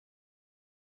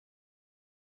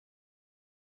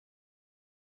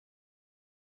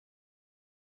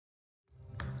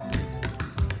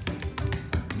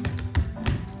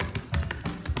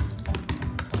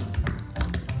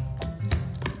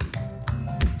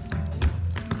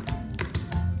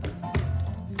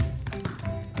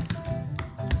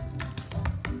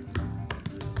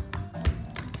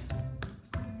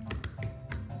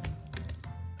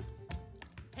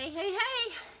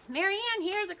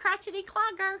Crochety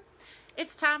Clogger.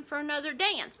 It's time for another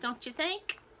dance, don't you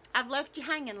think? I've left you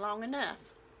hanging long enough.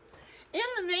 In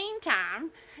the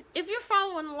meantime, if you're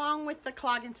following along with the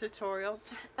clogging tutorials,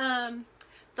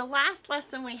 the last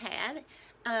lesson we had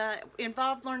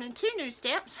involved learning two new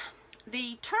steps,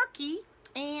 the turkey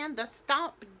and the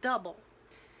stomp double.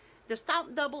 The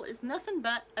stomp double is nothing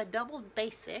but a double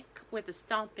basic with a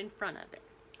stomp in front of it.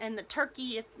 And the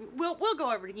turkey, we'll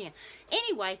go over it again.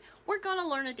 Anyway, we're going to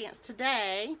learn a dance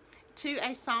today to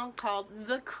a song called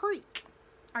The Creek.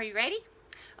 Are you ready?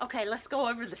 Okay, let's go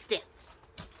over the steps.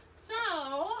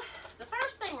 So, the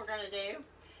first thing we're going to do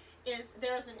is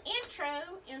there's an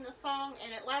intro in the song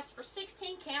and it lasts for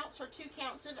 16 counts or 2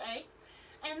 counts of 8.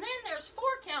 And then there's 4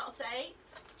 counts of 8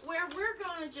 where we're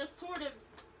going to just sort of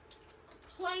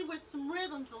play with some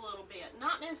rhythms a little bit.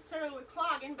 Not necessarily with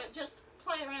clogging, but just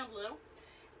play around a little.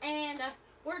 And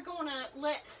we're going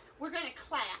to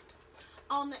clap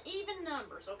on the even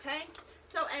numbers, okay?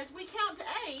 So as we count to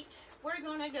 8, we're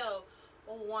going to go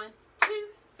 1, 2,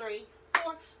 3,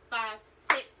 4, 5,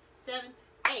 6, 7,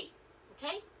 8,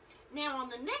 okay? Now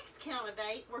on the next count of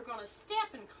 8, we're going to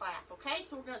step and clap, okay?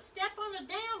 So we're going to step on a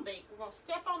downbeat. We're going to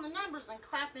step on the numbers and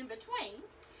clap in between.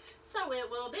 So it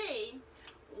will be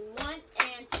 1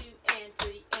 and 2 and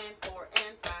 3 and 4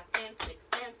 and 5 and 6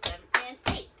 and 7 and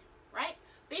 8, right?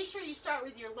 Be sure you start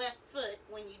with your left foot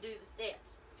when you do the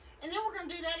steps. And then we're going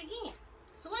to do that again.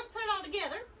 So let's put it all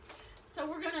together. So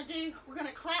we're going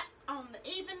to clap on the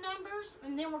even numbers,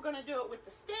 and then we're going to do it with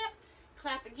the step.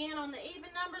 Clap again on the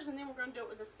even numbers, and then we're going to do it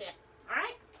with the step. All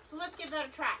right? So let's give that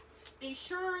a try. Be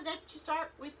sure that you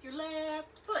start with your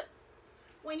left foot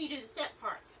when you do the step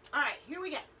part. All right, here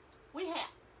we go. We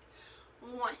have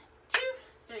 1, 2,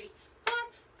 3, 4,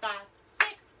 5,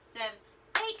 6, 7,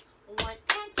 8. 1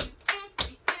 and 2 and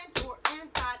 3 and 4 and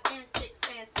 5 and 6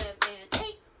 and 7 and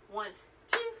 8. 1,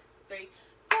 2, 3,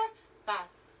 4, 5,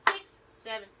 6,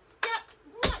 7. Step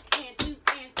 1 and 2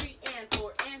 and 3 and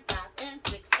 4 and 5 and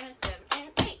 6 and 7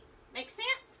 and 8. Make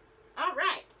sense? All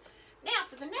right. Now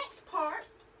for the next part,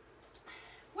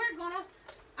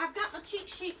 I've got my cheat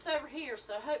sheets over here,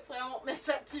 so hopefully I won't mess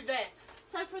up too bad.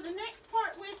 So for the next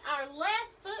part with our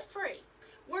left foot free,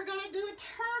 we're going to do a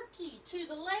turkey to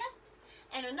the left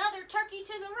and another turkey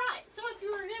to the right. So if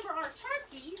you remember our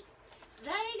turkeys, they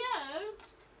go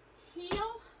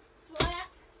heel, flat,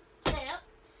 step,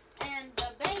 and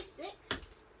the basic.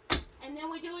 And then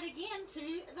we do it again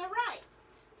to the right.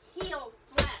 Heel,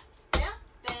 flat, step,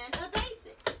 and a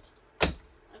basic.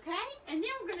 Okay? And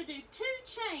then we're going to do 2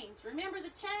 chains. Remember the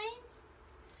chains?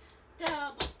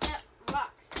 Double step,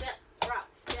 rock, step, rock,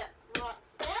 step, rock,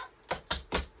 step.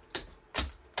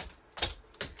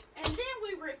 And then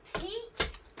we repeat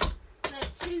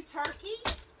the 2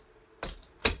 turkeys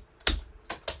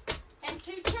and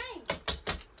 2 chains.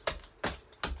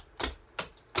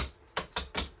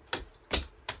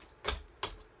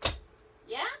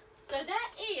 Yeah? So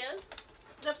that is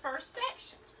the first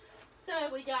section.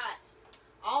 So we got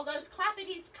all those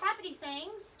clappity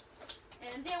things,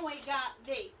 and then we got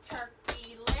the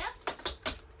turkey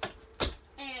left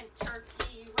and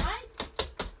turkey right,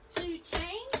 2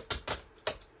 chains,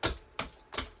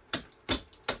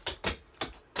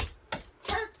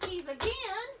 turkeys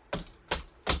again,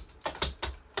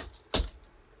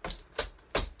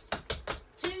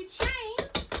 2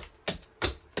 chains,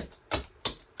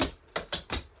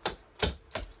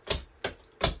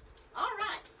 all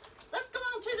right, let's go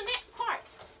on to the next part.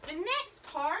 The next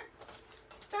part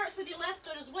starts with your left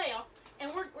foot as well,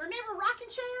 and remember rocking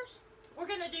chairs? We're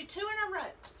going to do 2 in a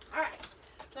row. All right,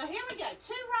 so here we go,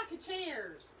 2 rocking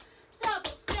chairs,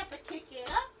 double step and kick it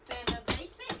up, and a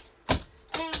basic,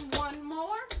 and 1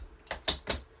 more.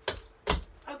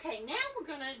 Okay, now we're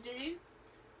going to do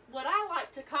what I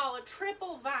like to call a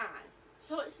triple vine.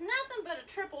 So it's nothing but a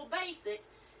triple basic,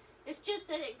 it's just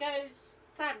that it goes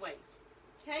sideways,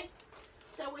 okay?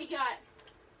 So we got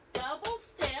double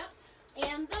step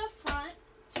in the front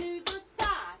to the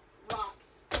side, rock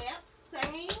step,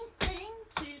 same thing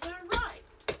to the right.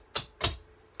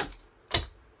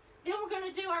 Then we're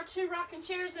going to do our 2 rocking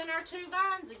chairs and our 2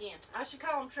 vines again. I should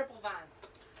call them triple vines.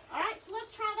 All right, so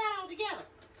let's try that all together.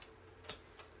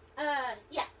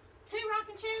 Yeah, 2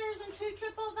 rocking chairs and 2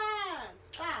 triple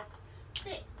vines. 5,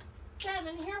 6,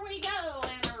 7, here we go,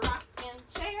 and a rocking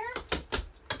chair.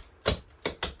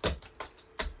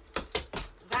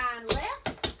 Vine left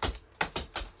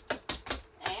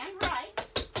and right.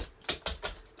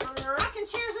 Rocking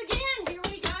chairs again. Here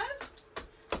we go.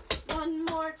 1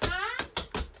 more time.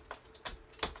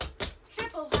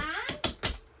 Triple vine.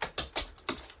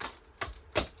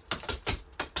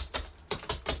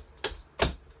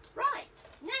 Right.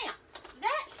 Now,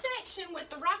 that section with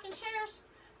the rocking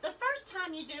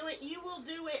time you do it, you will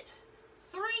do it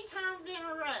 3 times in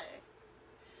a row.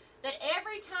 But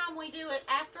every time we do it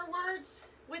afterwards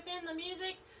within the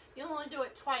music, you'll only do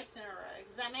it twice in a row.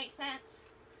 Does that make sense?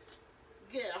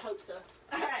 Good, I hope so.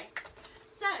 All right.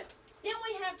 So, then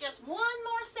we have just one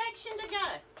more section to go.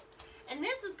 And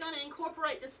this is going to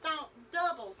incorporate the stomp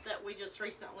doubles that we just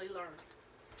recently learned.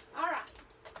 All right.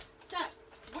 So,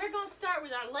 we're going to start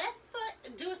with our left foot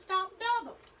and do a stomp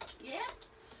double. Yes?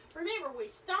 Remember, we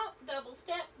stomp, double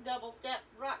step,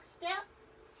 rock step.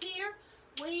 Here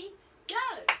we go.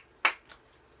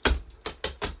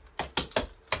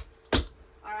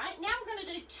 All right, now we're going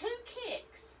to do 2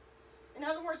 kicks. In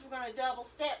other words, we're going to double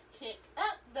step, kick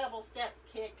up, double step,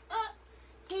 kick up.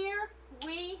 Here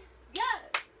we go.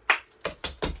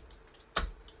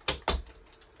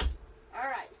 All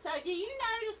right, so do you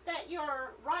notice that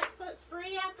your right foot's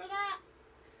free after that?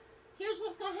 Here's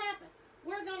what's going to happen.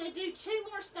 We're going to do 2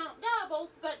 more stomp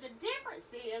doubles, but the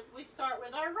difference is we start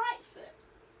with our right foot.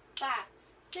 5,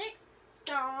 6,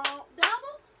 stomp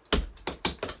double,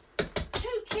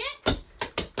 2 kicks.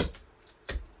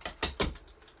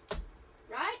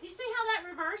 Right? You see how that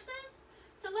reverses?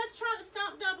 So let's try the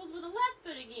stomp doubles with the left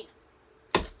foot again.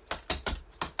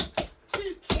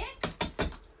 2 kicks.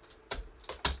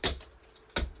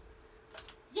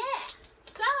 Yeah.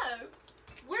 So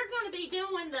we're going to be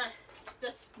doing the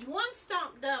 1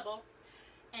 stomp double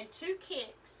and 2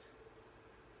 kicks.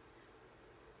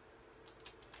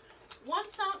 1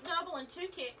 stomp double and 2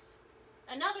 kicks.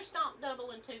 Another stomp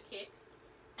double and 2 kicks.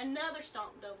 Another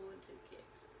stomp double and 2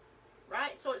 kicks.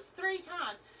 Right? So it's 3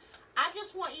 times. I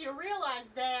just want you to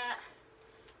realize that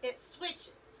it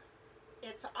switches.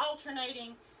 It's an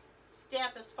alternating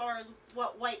step as far as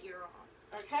what weight you're on.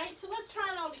 Okay? So let's try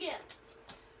it all together.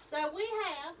 So we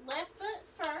have left foot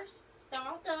first,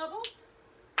 stomp doubles,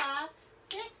 5,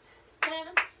 6,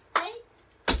 7, 8,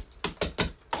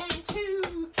 and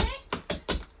 2 kicks.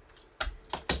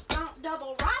 Stomp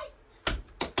double right,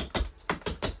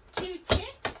 2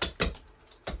 kicks.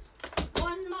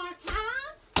 1 more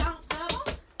time, stomp double,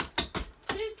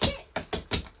 2 kicks.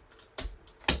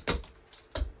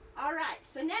 All right,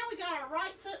 so now we got our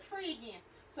right foot free again.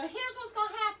 So here's what's going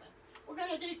to happen. We're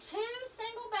going to do 2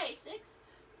 single basics.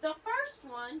 The first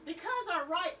one, because our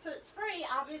right foot's free,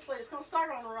 obviously it's going to start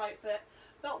on the right foot,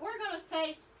 but we're going to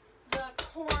face the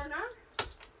corner.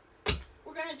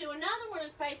 We're going to do another one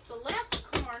and face the left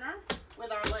corner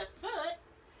with our left foot.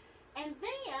 And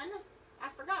then, I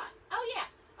forgot. Oh yeah,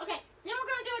 okay. Then we're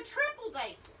going to do a triple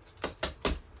basic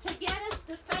to get us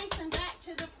to facing back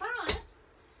to the front.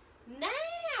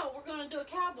 Now we're going to do a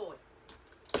cowboy.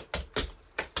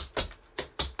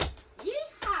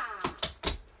 Yeehaw!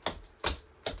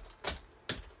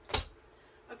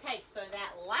 Okay, so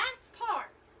that last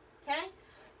part, okay?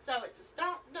 So it's a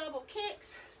stomp double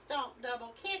kicks, stomp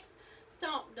double kicks,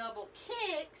 stomp double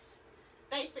kicks,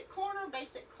 basic corner,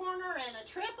 and a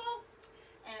triple,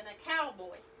 and a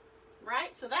cowboy,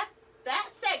 right? So that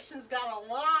section's got a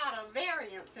lot of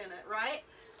variance in it, right?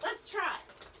 Let's try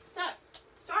it. So,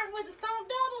 starting with the stomp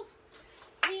doubles,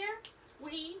 here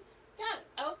we go.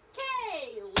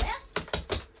 Okay, left,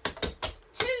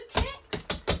 2 kicks,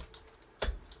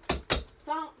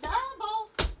 stomp double,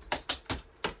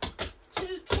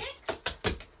 2 kicks,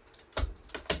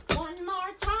 1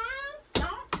 more time,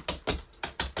 stomp,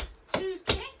 2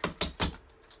 kicks.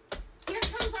 Here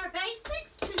comes our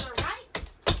basics to the right,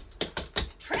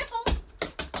 triple,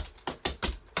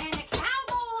 and a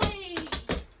cowboy.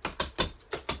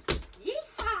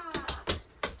 Yeehaw!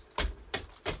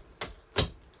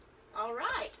 All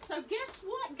right, so guess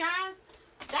what, guys?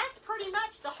 That's pretty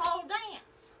much the whole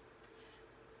dance.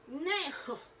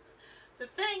 Now, the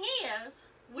thing is,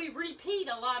 we repeat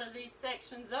a lot of these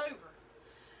sections over.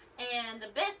 And the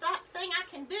best thing I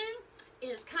can do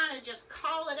is kind of just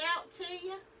call it out to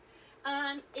you.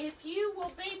 If you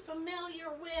will be familiar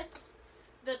with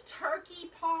the turkey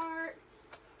part,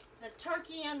 the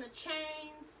turkey and the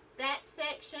chains, that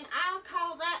section, I'll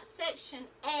call that section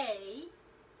A.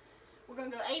 We're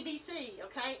going to go A, B, C,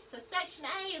 okay? So section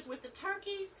A is with the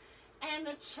turkeys and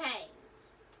the chains.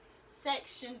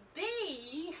 Section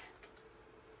B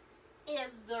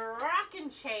is the rocking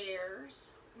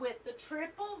chairs with the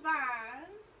triple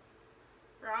vines,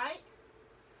 right?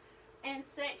 And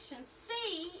section C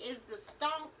is the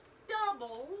stomp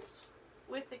doubles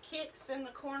with the kicks and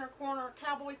the corner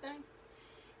cowboy thing.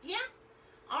 Yeah?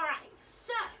 All right.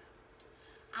 So,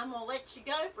 I'm going to let you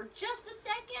go for just a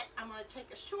second. I'm going to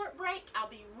take a short break. I'll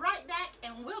be right back,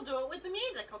 and we'll do it with the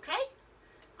music, okay?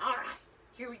 All right.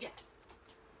 Here we go.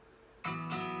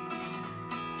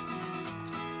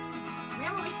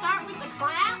 Remember, we start with the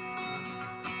claps.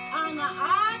 On the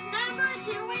odd numbers,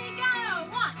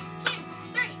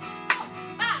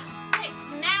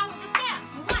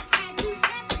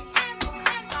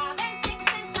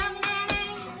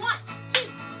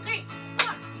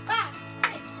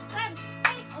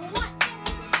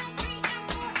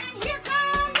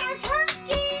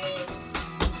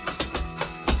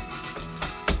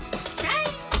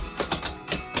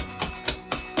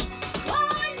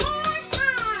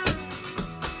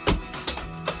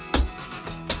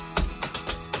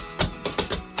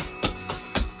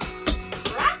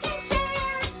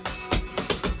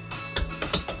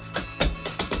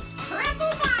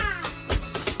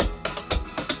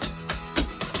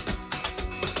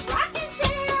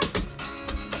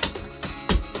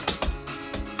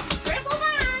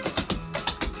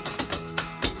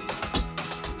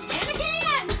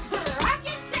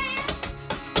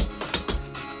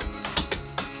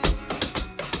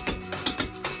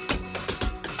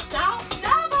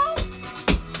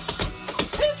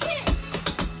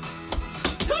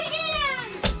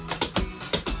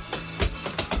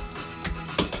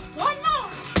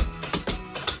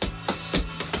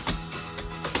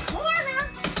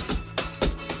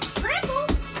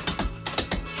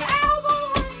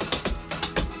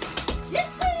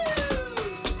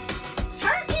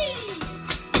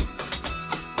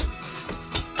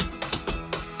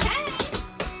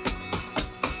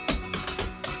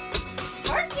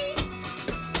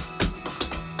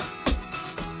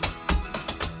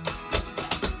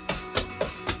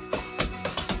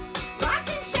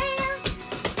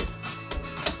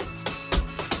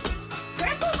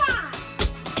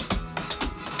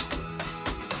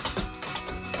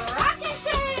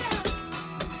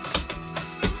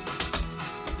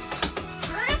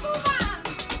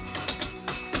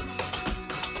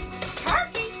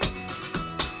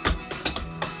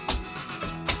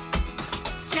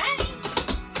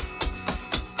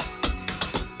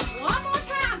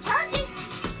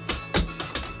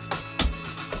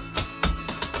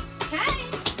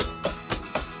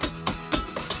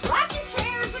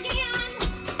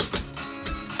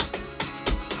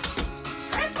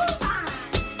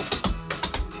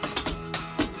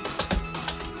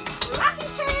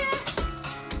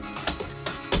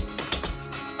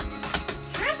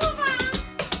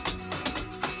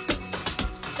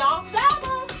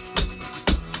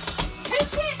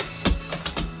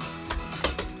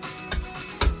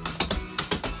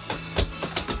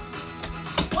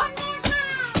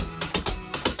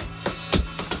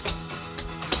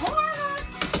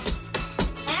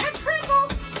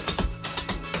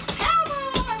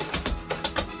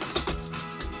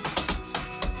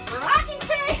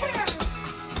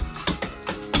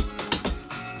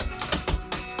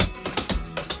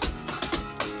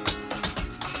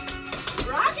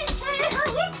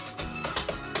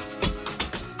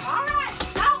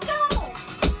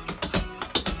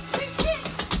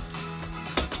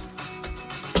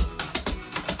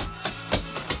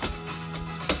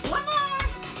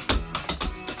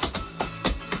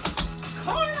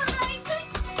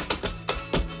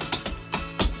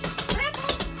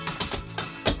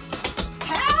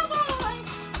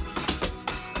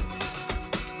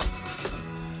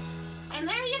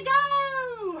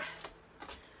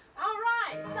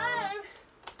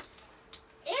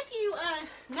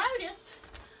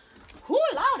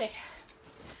 Alrighty.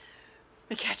 Let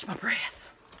me catch my breath.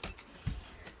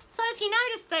 So if you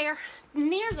notice there,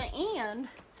 near the end,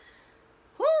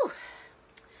 whoo,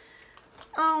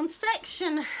 on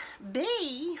section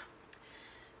B,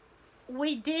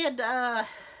 we did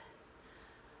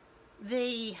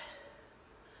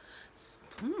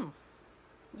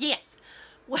yes,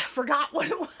 well, I forgot what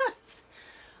it was.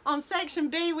 On section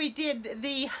B, we did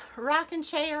the rocking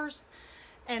chairs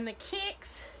and the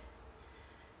kicks,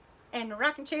 and the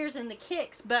rocking chairs and the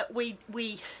kicks, but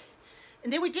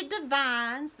and then we did the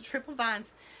vines, the triple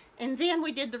vines, and then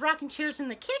we did the rocking chairs and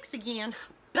the kicks again,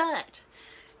 but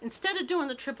instead of doing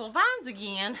the triple vines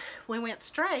again, we went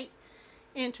straight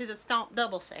into the stomp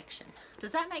double section.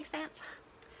 Does that make sense?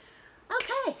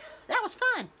 Okay, that was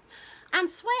fun. I'm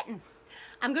sweating.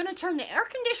 I'm going to turn the air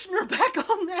conditioner back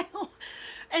on now.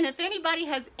 And if anybody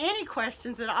has any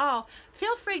questions at all,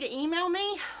 feel free to email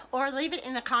me or leave it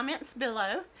in the comments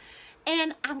below.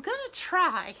 And I'm going to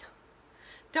try,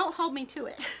 don't hold me to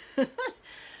it, but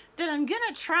I'm going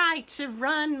to try to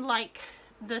run like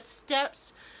the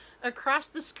steps across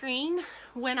the screen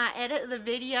when I edit the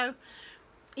video,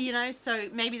 you know, so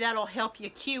maybe that'll help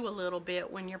you cue a little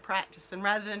bit when you're practicing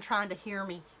rather than trying to hear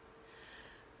me.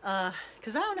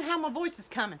 Because I don't know how my voice is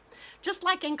coming. Just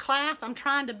like in class, I'm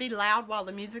trying to be loud while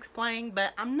the music's playing,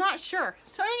 but I'm not sure.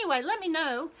 So anyway, let me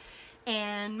know,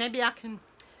 and maybe I can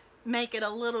make it a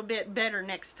little bit better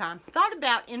next time. Thought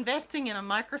about investing in a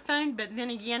microphone, but then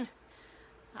again,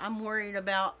 I'm worried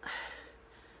about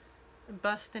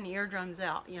busting eardrums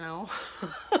out, you know,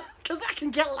 because I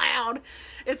can get loud.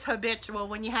 It's habitual.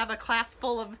 When you have a class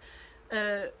full of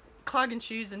clogging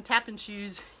shoes and tapping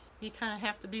shoes, you kind of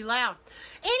have to be loud.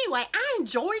 Anyway, I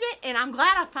enjoyed it, and I'm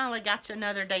glad I finally got you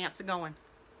another dance going.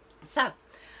 So,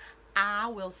 I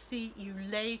will see you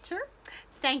later.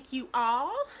 Thank you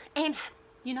all, and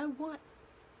you know what?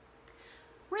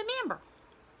 Remember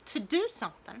to do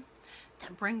something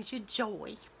that brings you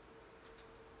joy